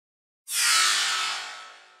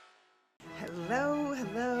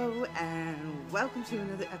hello, and welcome to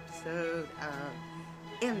another episode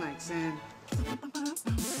of In Like Cyn.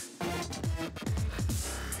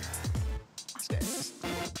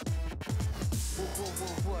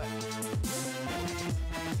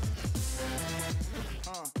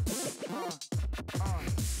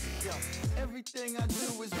 Yo, everything I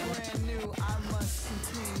do is brand new. I must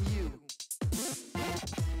continue.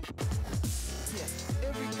 Yeah,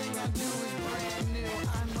 everything I do is brand new.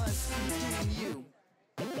 I must continue.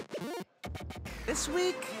 This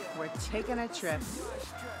week, we're taking a trip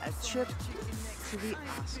to the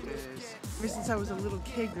Oscars. Ever since I was a little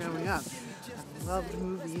kid growing up, I loved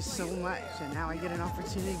movies so much, and now I get an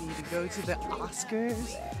opportunity to go to the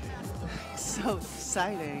Oscars. So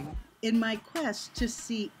exciting. In my quest to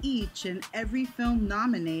see each and every film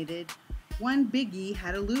nominated, one biggie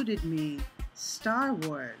had eluded me: Star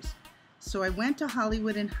Wars. So I went to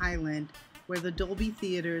Hollywood and Highland, where the Dolby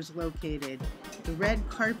Theater is located. The red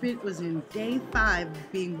carpet was in day 5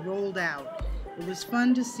 of being rolled out. It was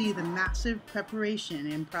fun to see the massive preparation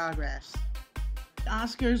in progress. The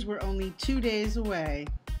Oscars were only 2 days away.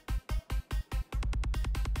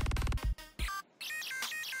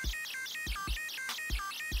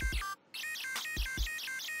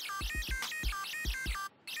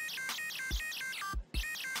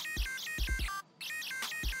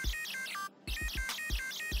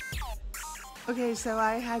 Okay, so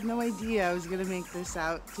I had no idea I was going to make this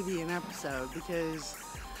out to be an episode because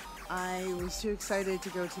I was too excited to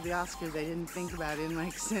go to the Oscars. I didn't think about In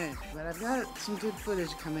Like Cyn. But I've got some good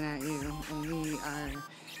footage coming at you, and we are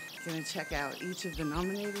going to check out each of the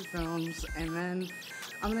nominated films, and then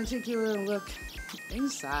I'm going to take you a look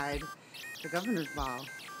inside the Governor's Ball.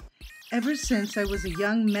 Ever since I was a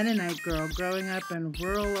young Mennonite girl growing up in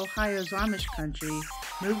rural Ohio's Amish country,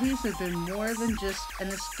 movies have been more than just an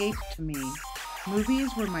escape to me. Movies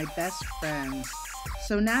were my best friends.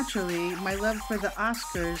 So naturally, my love for the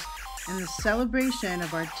Oscars and the celebration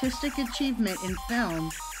of artistic achievement in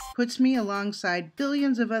film puts me alongside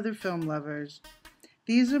billions of other film lovers.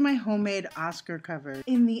 These are my homemade Oscar covers.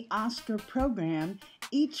 In the Oscar program,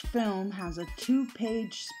 each film has a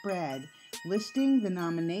 2-page spread listing the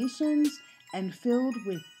nominations and filled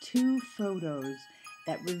with 2 photos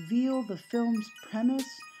that reveal the film's premise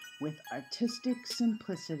with artistic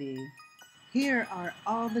simplicity. Here are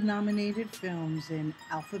all the nominated films in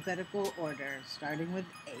alphabetical order, starting with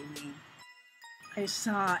Amy. I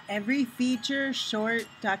saw every feature, short,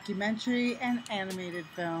 documentary, and animated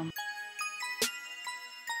film.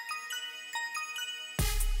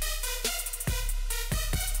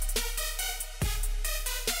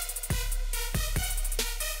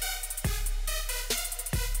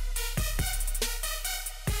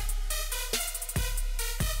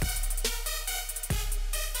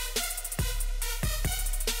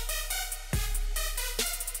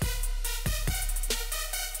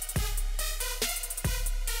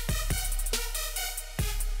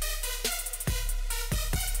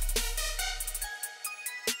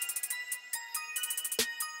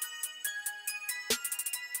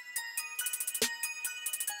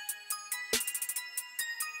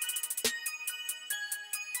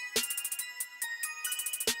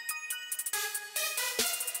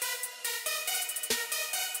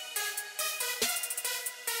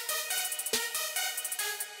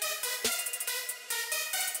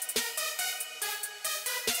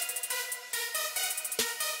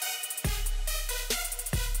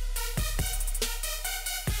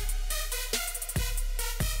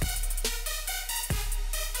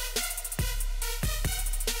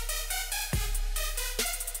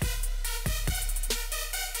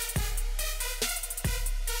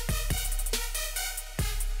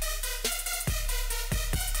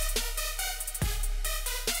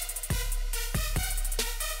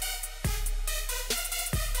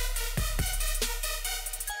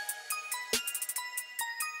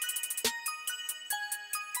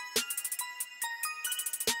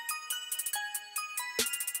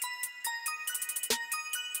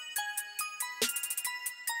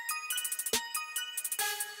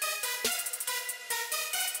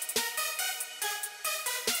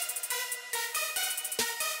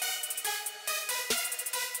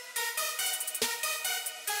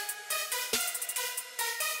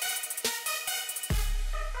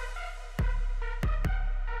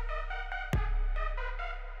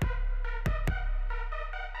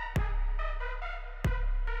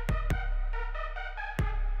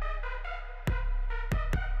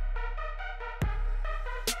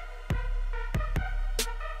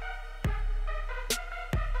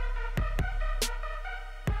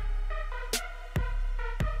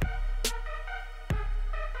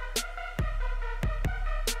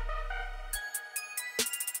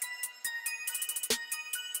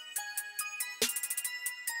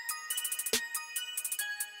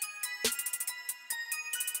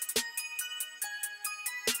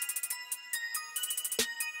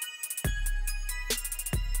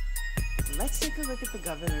 let's take a look at the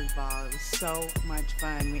governor's ball. It was so much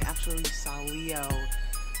fun. We actually saw Leo,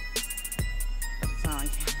 but it's not on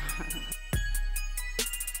camera.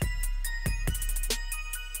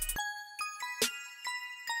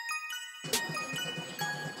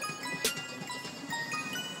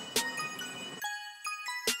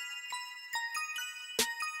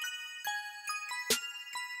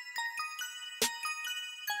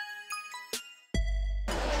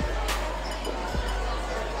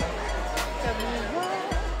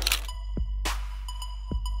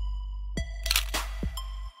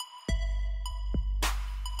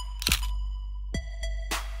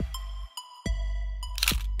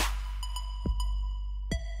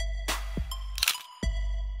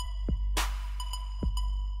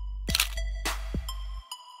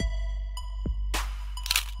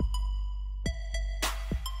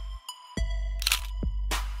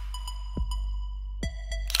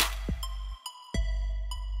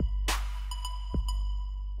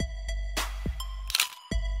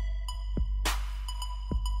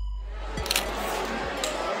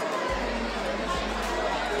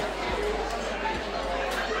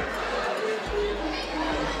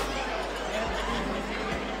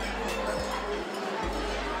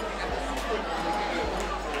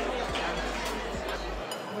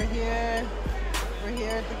 We're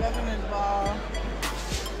here at the governor's ball.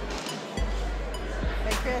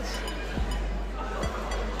 Hey, Chris.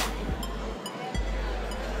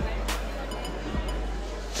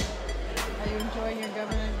 Are you enjoying your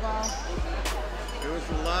governor's ball? It was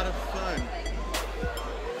a lot of fun.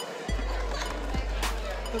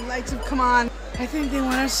 The lights have come on. I think they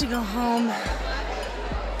want us to go home.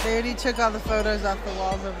 They already took all the photos off the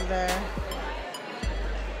walls over there.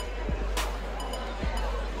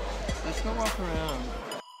 Let's go walk around.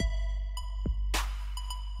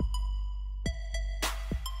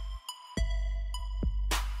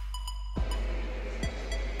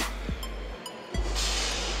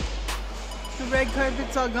 The red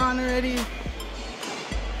carpet's all gone already.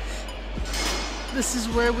 This is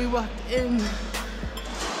where we walked in.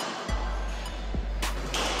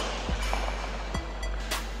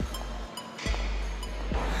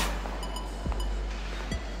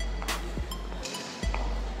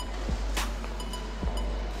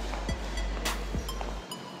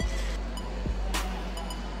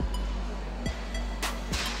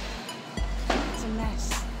 It's a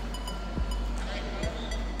mess.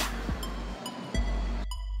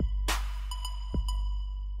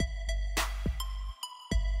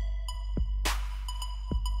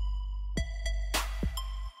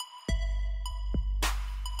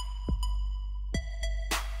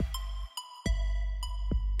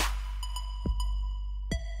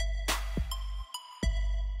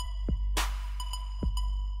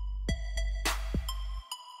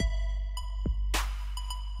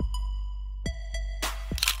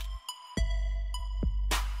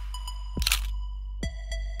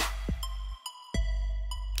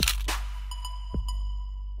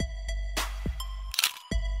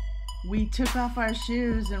 We took off our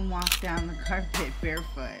shoes and walked down the carpet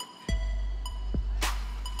barefoot.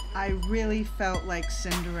 I really felt like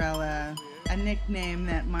Cinderella, a nickname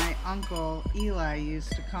that my uncle Eli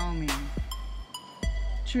used to call me.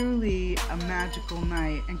 Truly a magical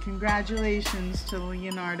night, and congratulations to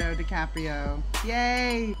Leonardo DiCaprio.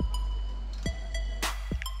 Yay!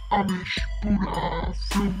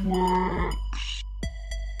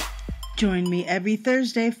 Join me every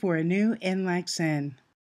Thursday for a new In Like Cyn.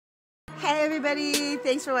 Hey everybody,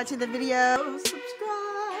 thanks for watching the video.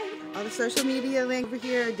 Subscribe. All the social media links over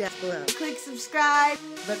here are down below. Click subscribe.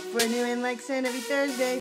 Look for a new In Like Cyn every Thursday.